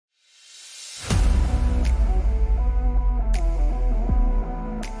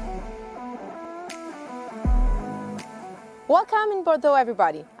Welcome in Bordeaux,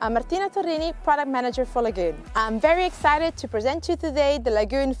 everybody. I'm Martina Torrini, Product Manager for Lagoon. I'm very excited to present you today the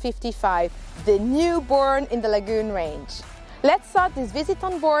Lagoon 55, the newborn in the Lagoon range. Let's start this visit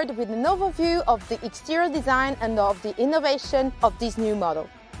on board with an overview of the exterior design and of the innovation of this new model.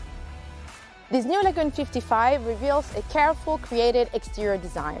 This new Lagoon 55 reveals a careful, created exterior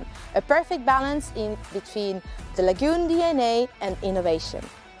design, a perfect balance in between the Lagoon DNA and innovation.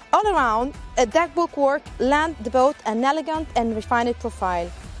 All around, a deck bulwark lends the boat an elegant and refined profile,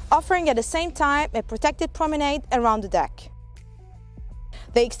 offering at the same time a protected promenade around the deck.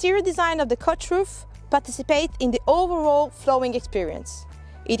 The exterior design of the coach roof participates in the overall flowing experience.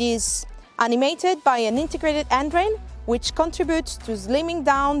 It is animated by an integrated handrail, which contributes to slimming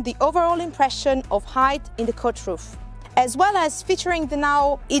down the overall impression of height in the coach roof, as well as featuring the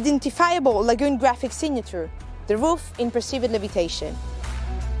now identifiable Lagoon graphic signature, the roof in perceived levitation.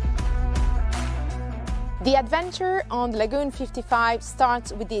 The adventure on the Lagoon 55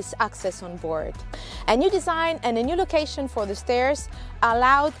 starts with this access on board. A new design and a new location for the stairs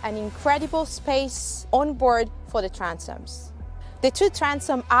allowed an incredible space on board for the transoms. The two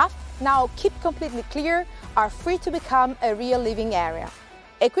transom aft, now kept completely clear, are free to become a real living area.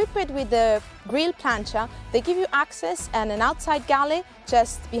 Equipped with the grille plancha, they give you access and an outside galley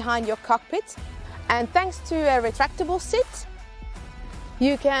just behind your cockpit. And thanks to a retractable seat,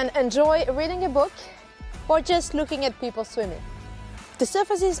 you can enjoy reading a book or just looking at people swimming. The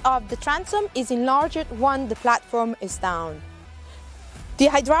surfaces of the transom is enlarged when the platform is down. The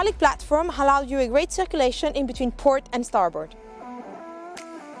hydraulic platform allows you a great circulation in between port and starboard.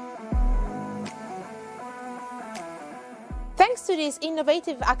 Thanks to this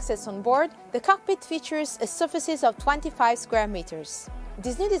innovative access on board, the cockpit features a surfaces of 25 square meters.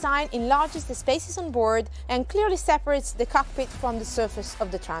 This new design enlarges the spaces on board and clearly separates the cockpit from the surface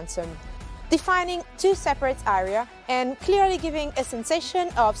of the transom, defining two separate areas and clearly giving a sensation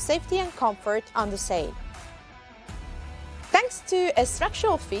of safety and comfort on the sail. Thanks to a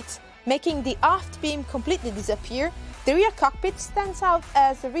structural fit, making the aft beam completely disappear, the rear cockpit stands out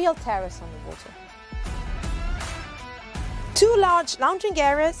as a real terrace on the water. Two large lounging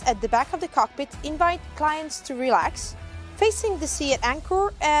areas at the back of the cockpit invite clients to relax, facing the sea at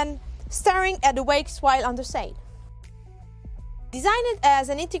anchor and staring at the waves while under sail. Designed as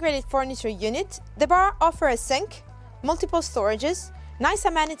an integrated furniture unit, the bar offers a sink, multiple storages, nice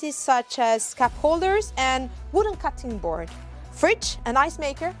amenities such as cup holders and wooden cutting board. Fridge and ice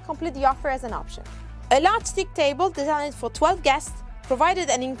maker complete the offer as an option. A large stick table designed for 12 guests provided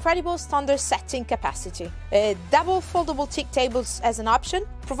an incredible standard setting capacity. Double foldable teak tables as an option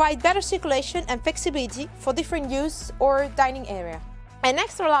provide better circulation and flexibility for different use or dining area. An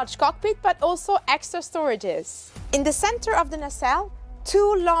extra large cockpit, but also extra storages. In the center of the nacelle,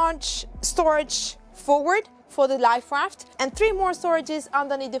 two large storage forward for the life raft and three more storages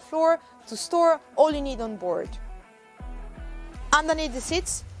underneath the floor to store all you need on board. Underneath the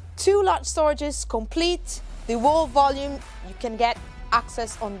seats, two large storages complete the whole volume you can get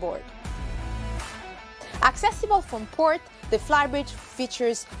access on board. Accessible from port, the flybridge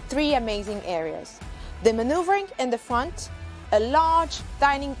features three amazing areas. The maneuvering in the front, a large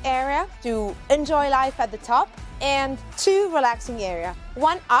dining area to enjoy life at the top, and two relaxing areas,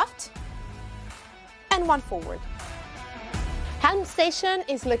 one aft and one forward. Helm station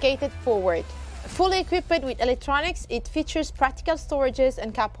is located forward. Fully equipped with electronics, it features practical storages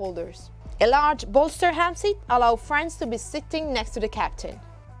and cup holders. A large bolster helm seat allows friends to be sitting next to the captain.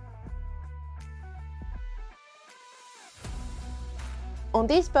 On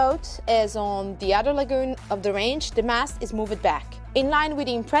this boat, as on the other lagoon of the range, the mast is moved back. In line with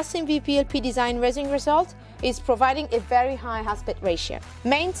the impressive VPLP design racing result, it's providing a very high aspect ratio.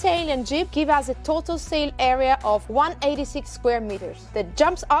 Main sail and jib give us a total sail area of 186 square meters that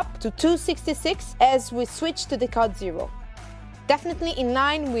jumps up to 266 as we switch to the Cod Zero. Definitely in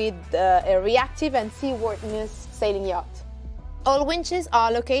line with a reactive and seaworthiness sailing yacht. All winches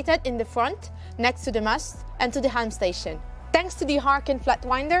are located in the front, next to the mast and to the helm station. Thanks to the Hark and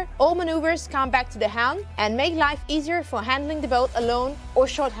Flatwinder, all maneuvers come back to the helm and make life easier for handling the boat alone or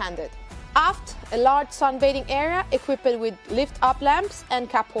short-handed. Aft, a large sunbathing area equipped with lift-up lamps and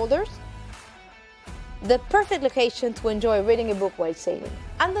cup holders. The perfect location to enjoy reading a book while sailing.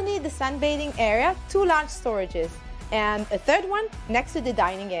 Underneath the sunbathing area, two large storages, and a third one next to the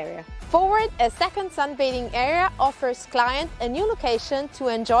dining area. Forward, a second sunbathing area offers clients a new location to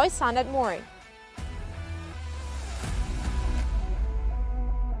enjoy sun at mooring.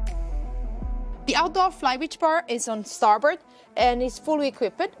 The outdoor flybridge bar is on starboard and is fully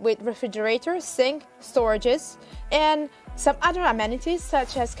equipped with refrigerator, sink, storages, and some other amenities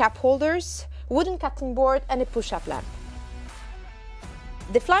such as cup holders, wooden cutting board and a push-up lamp.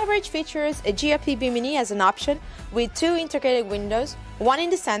 The flybridge features a GLP bimini as an option with 2 integrated windows, one in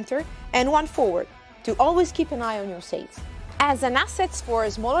the center and one forward, to always keep an eye on your seats. As an asset for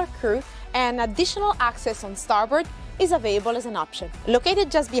a smaller crew, an additional access on starboard is available as an option. Located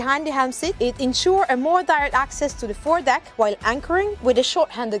just behind the helm seat, it ensures a more direct access to the foredeck while anchoring with a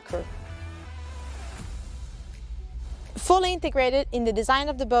short-handed crew. Fully integrated in the design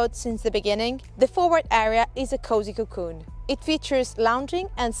of the boat since the beginning, the forward area is a cozy cocoon. It features lounging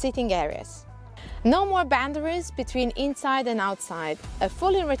and sitting areas. No more boundaries between inside and outside. A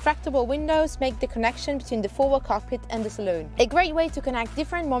fully retractable windows make the connection between the forward cockpit and the saloon. A great way to connect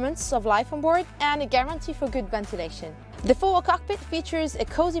different moments of life on board and a guarantee for good ventilation. The forward cockpit features a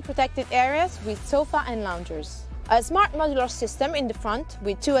cozy protected areas with sofa and loungers. A smart modular system in the front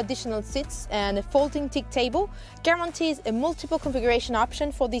with 2 additional seats and a folding teak table guarantees a multiple configuration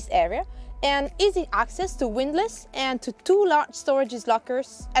option for this area and easy access to windlass and to 2 large storage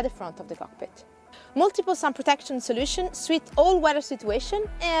lockers at the front of the cockpit. Multiple sun protection solution suit all weather situation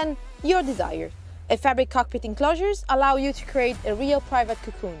and your desire. A fabric cockpit enclosures allow you to create a real private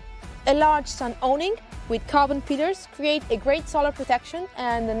cocoon. A large sun awning with carbon pillars create a great solar protection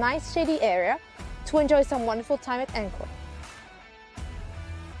and a nice shady area to enjoy some wonderful time at anchor.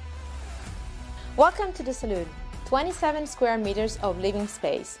 Welcome to the saloon. 27 square meters of living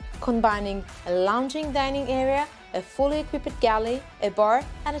space, combining a lounging dining area, a fully equipped galley, a bar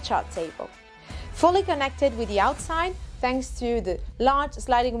and a chart table. Fully connected with the outside thanks to the large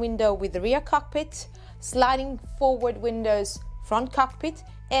sliding window with the rear cockpit, sliding forward windows front cockpit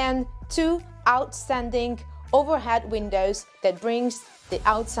and 2 outstanding overhead windows that brings the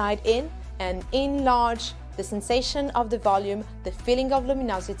outside in and enlarge the sensation of the volume, the feeling of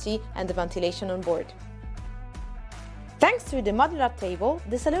luminosity and the ventilation on board. Thanks to the modular table,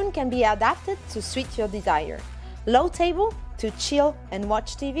 the saloon can be adapted to suit your desire. Low table to chill and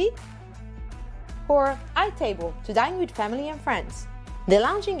watch TV, or high table to dine with family and friends. The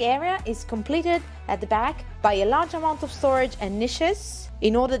lounging area is completed at the back by a large amount of storage and niches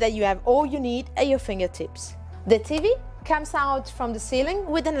in order that you have all you need at your fingertips. The TV comes out from the ceiling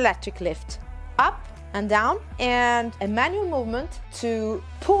with an electric lift, up and down, and a manual movement to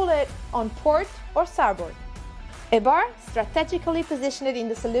pull it on port or starboard. A bar strategically positioned in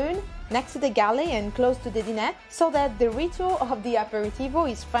the saloon next to the galley and close to the dinette so that the ritual of the aperitivo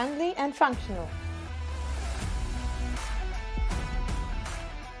is friendly and functional.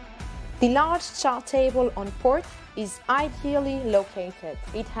 The large chart table on port is ideally located.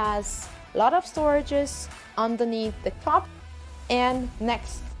 It has a lot of storages underneath the top and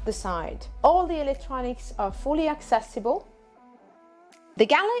next the side. All the electronics are fully accessible. The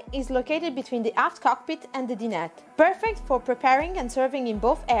galley is located between the aft cockpit and the dinette, perfect for preparing and serving in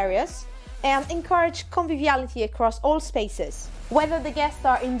both areas and encourage conviviality across all spaces, whether the guests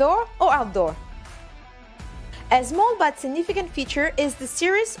are indoor or outdoor. A small but significant feature is the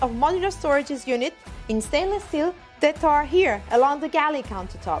series of modular storage units in stainless steel that are here along the galley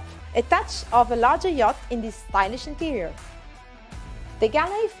countertop, a touch of a larger yacht in this stylish interior. The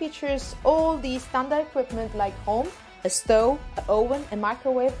galley features all the standard equipment like home, a stove, an oven, a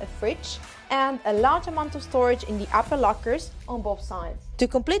microwave, a fridge, and a large amount of storage in the upper lockers on both sides. To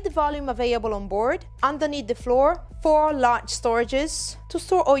complete the volume available on board, underneath the floor, 4 large storages to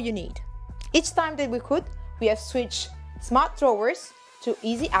store all you need. Each time that we could, we have switched smart drawers to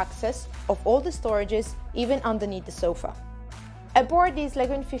easy access of all the storages, even underneath the sofa. Aboard this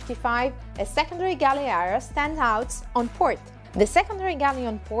Lagoon 55, a secondary galley area stands out on port. The secondary galley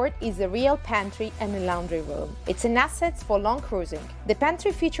on port is a real pantry and a laundry room. It's an asset for long cruising. The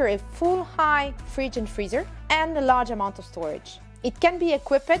pantry features a full high fridge and freezer and a large amount of storage. It can be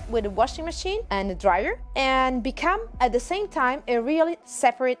equipped with a washing machine and a dryer and become at the same time a really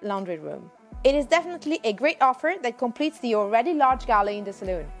separate laundry room. It is definitely a great offer that completes the already large galley in the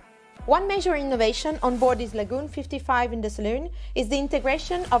saloon. One major innovation on board this Lagoon 55 in the saloon is the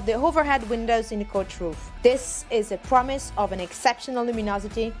integration of the overhead windows in the coach roof. This is a promise of an exceptional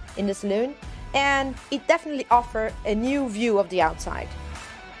luminosity in the saloon, and it definitely offers a new view of the outside.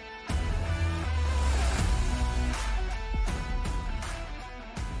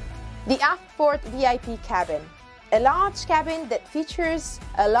 The aftport VIP cabin. A large cabin that features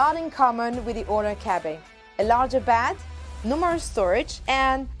a lot in common with the other cabin. A larger bed, numerous storage,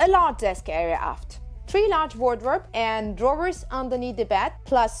 and a large desk area aft. 3 large wardrobe and drawers underneath the bed,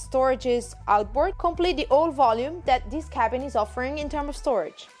 plus storages outboard, complete the whole volume that this cabin is offering in terms of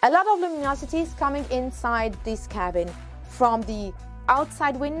storage. A lot of luminosity is coming inside this cabin, from the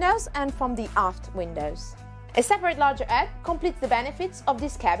outside windows and from the aft windows. A separate larger head completes the benefits of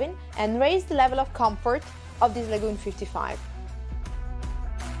this cabin and raises the level of comfort of this Lagoon 55.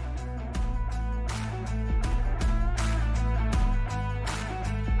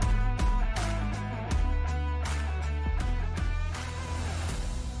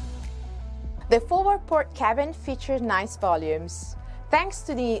 The forward port cabin features nice volumes, thanks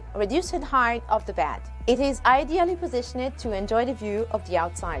to the reduced height of the bed. It is ideally positioned to enjoy the view of the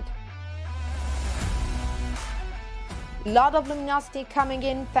outside. Lot of luminosity coming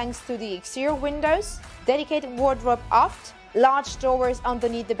in thanks to the exterior windows, dedicated wardrobe aft, large drawers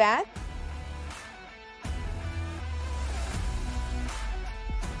underneath the bed.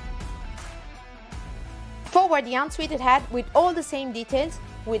 Forward, the ensuite had with all the same details,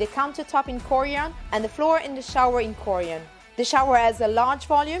 with a countertop in Korean and the floor in the shower in Korean. The shower has a large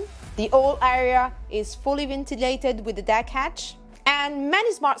volume, the whole area is fully ventilated with the deck hatch, and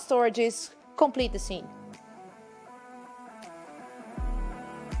many smart storages complete the scene.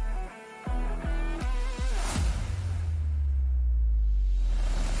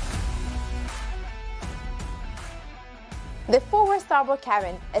 The forward starboard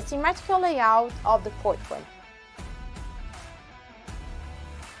cabin, a symmetrical layout of the portway.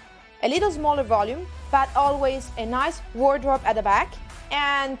 A little smaller volume, but always a nice wardrobe at the back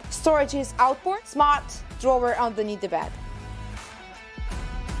and storages outboard, smart drawer underneath the bed.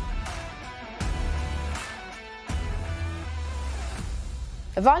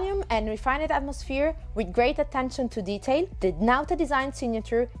 A volume and refined atmosphere with great attention to detail, the Nauta design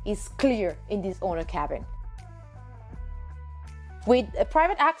signature is clear in this owner cabin. With a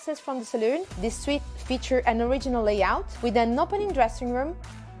private access from the saloon, this suite features an original layout with an opening dressing room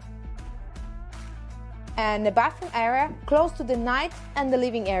and a bathroom area close to the night and the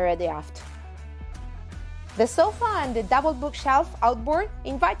living area the aft. The sofa and the double bookshelf outboard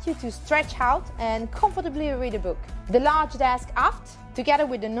invite you to stretch out and comfortably read a book. The large desk aft, together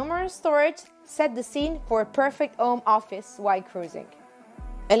with the numerous storage, set the scene for a perfect home office while cruising.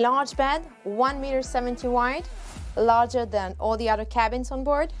 A large bed, 1.70 m wide, larger than all the other cabins on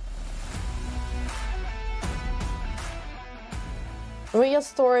board. Real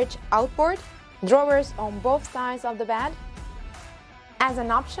storage outboard, drawers on both sides of the bed. As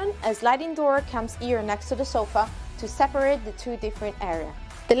an option, a sliding door comes here next to the sofa to separate the two different areas.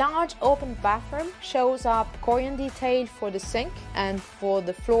 The large open bathroom shows up Korean detail for the sink and for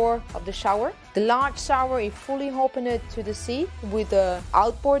the floor of the shower. The large shower is fully opened to the sea with the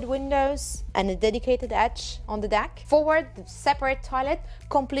outboard windows and a dedicated hatch on the deck. Forward, the separate toilet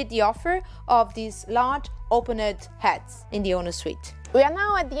complete the offer of these large opened heads in the owner suite. We are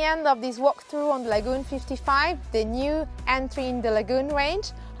now at the end of this walkthrough on the Lagoon 55, the new entry in the Lagoon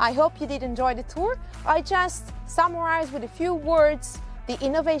range. I hope you did enjoy the tour. I just summarize with a few words the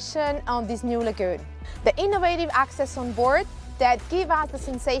innovation on this new Lagoon. The innovative access on board that give us the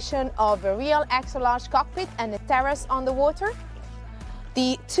sensation of a real extra large cockpit and a terrace on the water.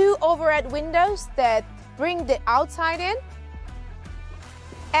 The two overhead windows that bring the outside in.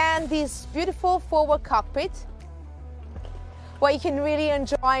 And this beautiful forward cockpit where you can really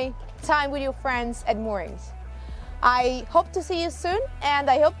enjoy time with your friends at moorings. I hope to see you soon and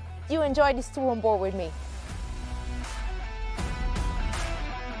I hope you enjoy this tour on board with me.